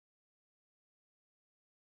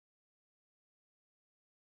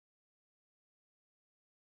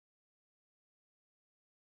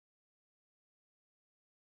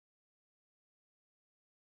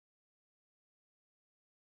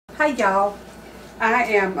Hi y'all, I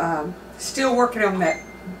am still working on that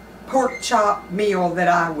pork chop meal that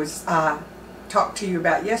I talked to you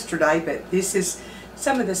about yesterday, but this is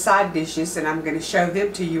some of the side dishes and I'm going to show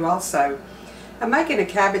them to you also. I'm making a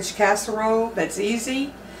cabbage casserole that's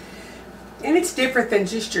easy and it's different than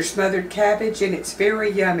just your smothered cabbage, and it's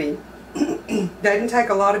very yummy. Doesn't take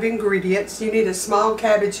a lot of ingredients. You need a small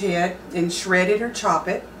cabbage head and shred it or chop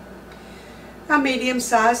it. A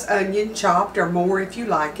medium-sized onion chopped or more if you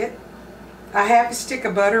like it. A half a stick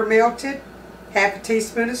of butter melted, half a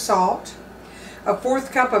teaspoon of salt, a 1/4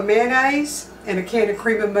 cup of mayonnaise, and a can of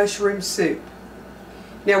cream of mushroom soup.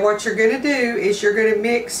 Now what you're going to do is you're going to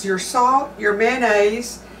mix your salt, your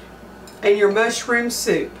mayonnaise, and your mushroom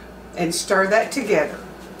soup and stir that together.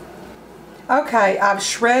 Okay, I've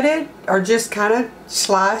shredded or just kind of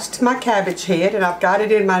sliced my cabbage head, and I've got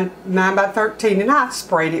it in my 9x13, and I've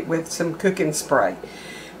sprayed it with some cooking spray.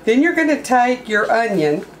 Then you're going to take your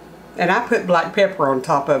onion, and I put black pepper on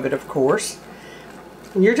top of it, of course.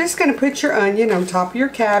 And you're just going to put your onion on top of your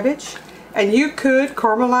cabbage, and you could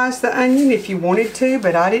caramelize the onion if you wanted to,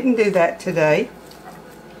 but I didn't do that today.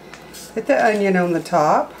 Put the onion on the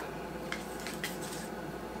top.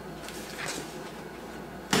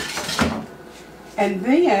 And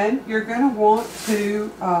then you're going to want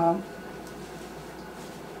to,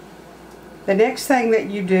 the next thing that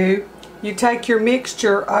you do, you take your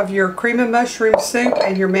mixture of your cream of mushroom soup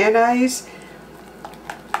and your mayonnaise.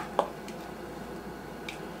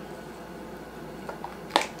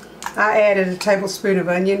 I added a tablespoon of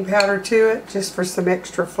onion powder to it just for some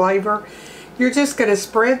extra flavor. You're just going to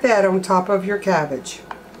spread that on top of your cabbage.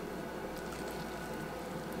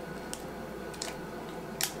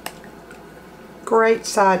 Great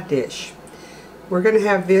side dish. We're going to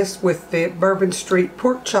have this with the Bourbon Street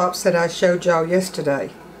pork chops that I showed y'all yesterday.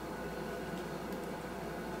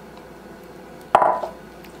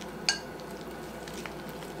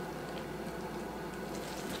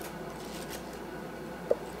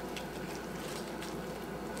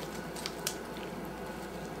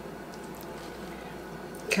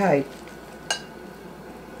 Okay.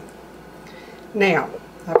 Now,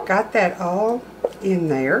 I've got that all in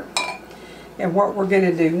there. And what we're going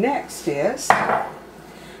to do next is,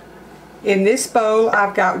 in this bowl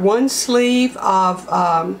I've got 1 sleeve of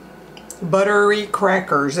buttery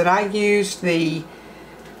crackers, and I used the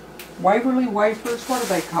Waverly wafers, what do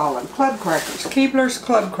they call them? Club crackers, Keebler's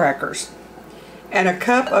Club crackers. And a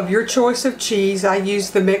cup of your choice of cheese. I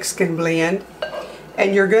used the Mexican blend.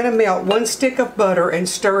 And you're going to melt 1 stick of butter and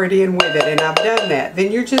stir it in with it, and I've done that.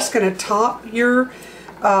 Then you're just going to top your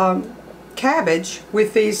cabbage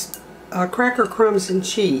with these cracker crumbs and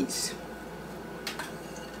cheese.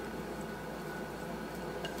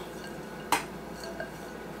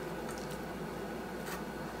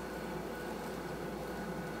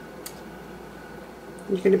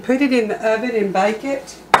 You're going to put it in the oven and bake it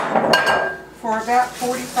for about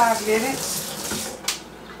 45 minutes.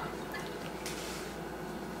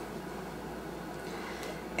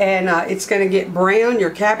 And it's going to get brown, your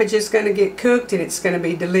cabbage is going to get cooked, and it's going to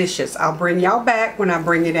be delicious. I'll bring y'all back when I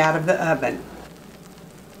bring it out of the oven.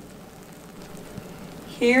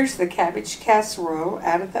 Here's the cabbage casserole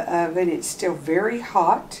out of the oven. It's still very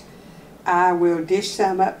hot. I will dish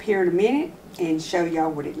some up here in a minute and show y'all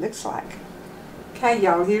what it looks like. Okay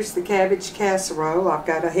y'all, here's the cabbage casserole. I've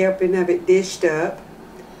got a helping of it dished up.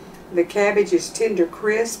 The cabbage is tender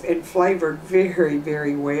crisp and flavored very,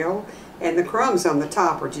 very well. And the crumbs on the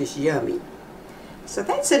top are just yummy. So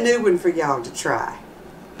that's a new one for y'all to try.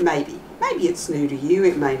 Maybe. Maybe it's new to you.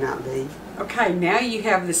 It may not be. Okay, now you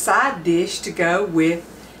have the side dish to go with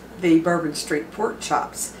the Bourbon Street pork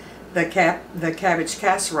chops. The cabbage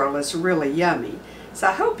casserole is really yummy. So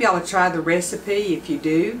I hope y'all will try the recipe. If you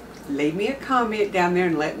do, leave me a comment down there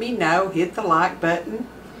and let me know. Hit the like button.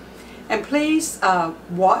 And please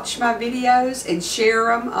watch my videos and share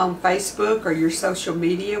them on Facebook or your social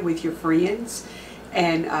media with your friends.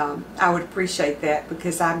 And I would appreciate that,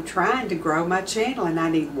 because I'm trying to grow my channel and I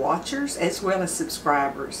need watchers as well as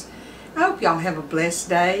subscribers. I hope y'all have a blessed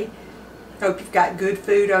day. Hope you've got good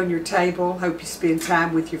food on your table. Hope you spend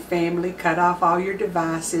time with your family. Cut off all your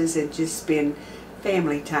devices and just spend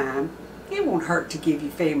family time. It won't hurt to give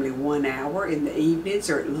your family 1 hour in the evenings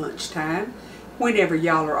or at lunchtime, whenever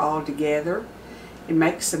y'all are all together, and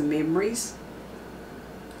make some memories.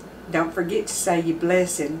 Don't forget to say your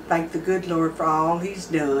blessing. Thank the good Lord for all He's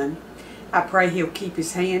done. I pray He'll keep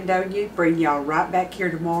His hand on you, bring y'all right back here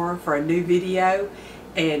tomorrow for a new video,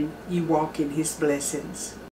 and you walk in His blessings.